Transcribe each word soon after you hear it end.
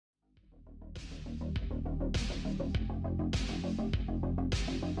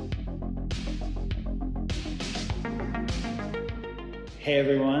Hey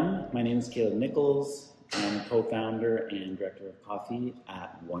everyone, my name is Caleb Nichols. I'm co-founder and director of coffee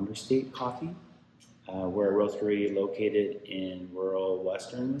at Wonderstate Coffee. We're a roastery located in rural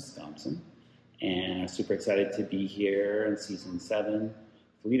western Wisconsin, and I'm super excited to be here in season 7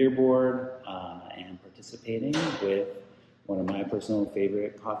 for Leaderboard and participating with one of my personal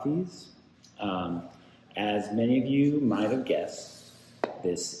favorite coffees. As many of you might have guessed,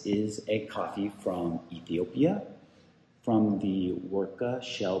 this is a coffee from Ethiopia, from the Worka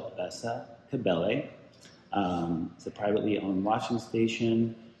Chelbessa Kebele. It's a privately owned washing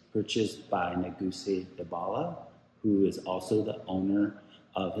station purchased by Neguse Dabala, who is also the owner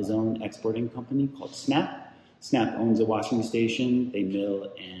of his own exporting company called Snap. Snap owns a washing station. They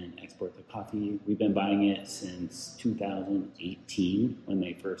mill and export the coffee. We've been buying it since 2018 when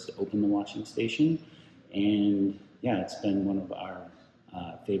they first opened the washing station. And yeah, it's been one of our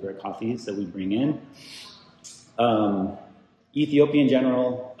favorite coffees that we bring in. Ethiopia in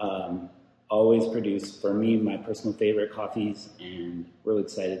general always produce, for me, my personal favorite coffees, and really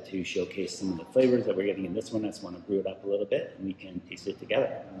excited to showcase some of the flavors that we're getting in this one. I just want to brew it up a little bit and we can taste it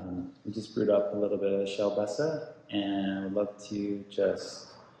together. We just brewed up a little bit of Chelbessa, and I'd love to just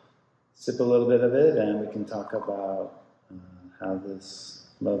sip a little bit of it and we can talk about how this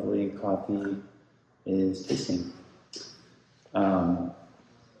lovely coffee is tasting.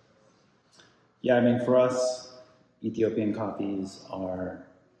 Yeah, I mean, for us, Ethiopian coffees are,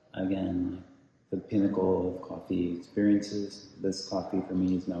 again, the pinnacle of coffee experiences. This coffee for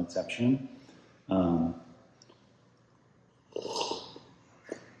me is no exception.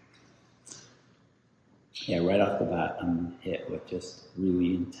 Yeah, right off the bat, I'm hit with just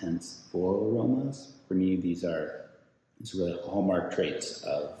really intense floral aromas. For me, these are really hallmark traits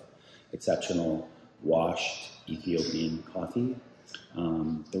of exceptional washed Ethiopian coffee.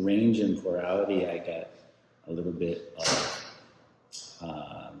 The range in florality, I get a little bit of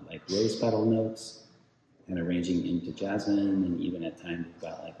like rose petal notes, kind of ranging into jasmine, and even at times we've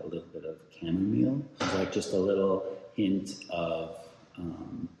got like a little bit of chamomile. There's like just a little hint of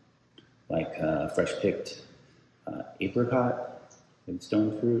fresh picked apricot and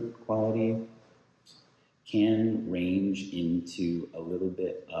stone fruit quality. Can range into a little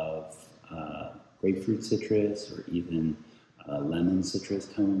bit of grapefruit citrus or even lemon citrus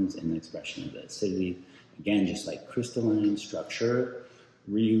tones in the expression of the acidity. Again, just like crystalline structure,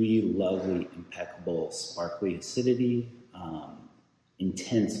 really lovely, impeccable, sparkly acidity,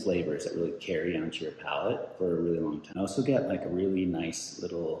 intense flavors that really carry onto your palate for a really long time. I also get like a really nice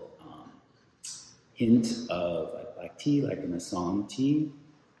little hint of like black tea, like an Assam tea.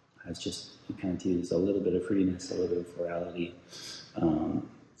 It's just, you kind of tease a little bit of fruitiness, a little bit of florality.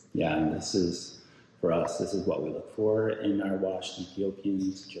 Yeah, and this is, for us, this is what we look for in our washed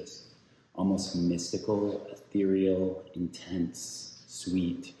Ethiopians, just almost mystical, ethereal, intense,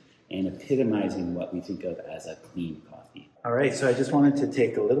 sweet, and epitomizing what we think of as a clean coffee. All right, so I just wanted to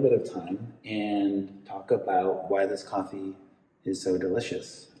take a little bit of time and talk about why this coffee is so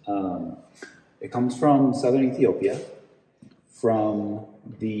delicious. It comes from southern Ethiopia, from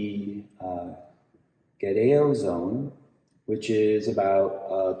the Gedeo zone, which is about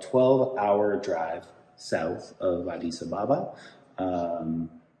a 12-hour drive south of Addis Ababa.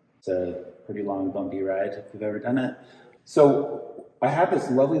 It's a pretty long, bumpy ride if you've ever done it. So I have this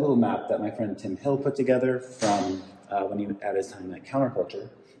lovely little map that my friend Tim Hill put together from when he had his time at Counterculture.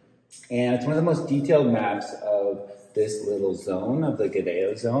 And it's one of the most detailed maps of this little zone, of the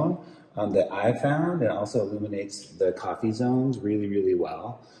Gedeo zone, that I found. It also illuminates the coffee zones really, really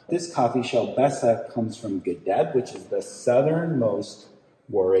well. This coffee, Chelbessa, comes from Gedeb, which is the southernmost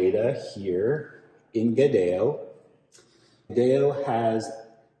woreda here in Gedeo. Gedeo has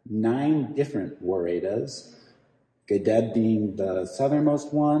 9 different woredas, Gedeb being the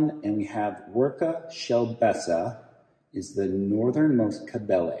southernmost one, and we have Worka Chelbessa is the northernmost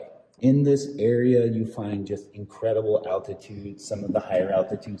Kebele. In this area, you find just incredible altitudes, some of the higher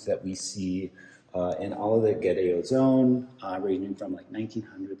altitudes that we see in all of the Gedeo zone, ranging from like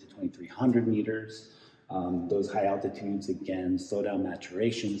 1,900 to 2,300 meters. Those high altitudes, again, slow down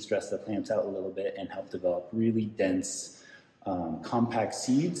maturation, stress the plants out a little bit, and help develop really dense, compact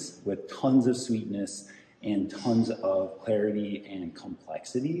seeds with tons of sweetness and tons of clarity and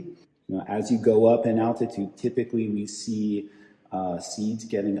complexity. You know, as you go up in altitude, typically we see seeds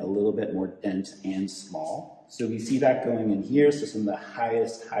getting a little bit more dense and small. So we see that going in here. So some of the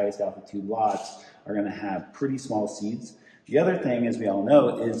highest altitude lots are going to have pretty small seeds. The other thing, as we all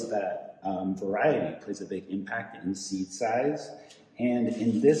know, is that variety plays a big impact in seed size. And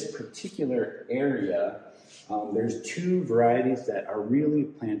in this particular area, there's two varieties that are really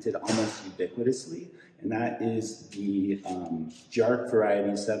planted almost ubiquitously, and that is the JARC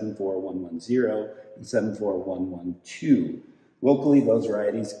variety 74110 and 74112. Locally, those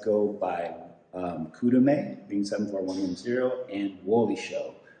varieties go by Kudame, being 74110, and Woolly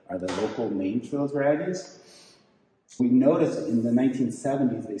Show are the local names for those varieties. We noticed in the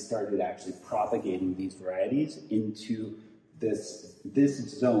 1970s they started actually propagating these varieties into this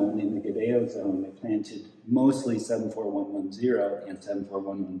zone, in the Gedeo zone. They planted mostly 74110 and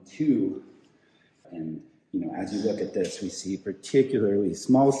 74112. And as you look at this, we see particularly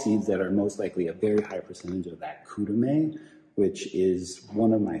small seeds that are most likely a very high percentage of that Kudame, which is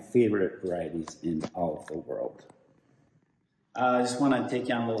one of my favorite varieties in all of the world. I just want to take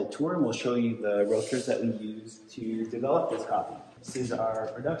you on a little tour, and we'll show you the roasters that we use to develop this coffee. This is our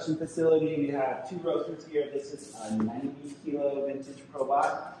production facility. We have two roasters here. This is a 90-kilo vintage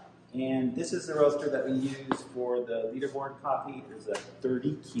Probot, and this is the roaster that we use for the Leaderboard coffee. There's a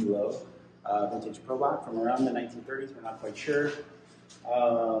 30-kilo vintage Probot from around the 1930s. We're not quite sure.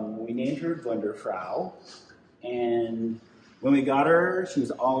 We named her Wonderfrau, and when we got her, she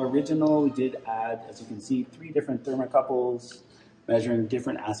was all original. We did add, as you can see, 3 different thermocouples measuring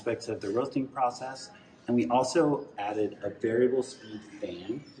different aspects of the roasting process. And we also added a variable speed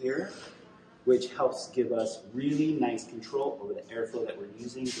fan here, which helps give us really nice control over the airflow that we're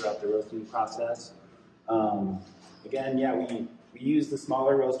using throughout the roasting process. Again, yeah, we use the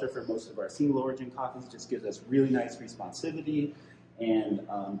smaller roaster for most of our single origin coffees. Just gives us really nice responsivity and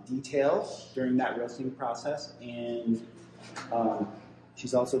detail during that roasting process. And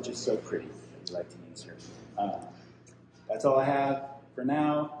she's also just so pretty. I like to use her. That's all I have for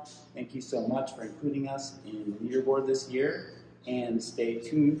now. Thank you so much for including us in Leaderboard this year, and stay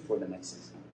tuned for the next season.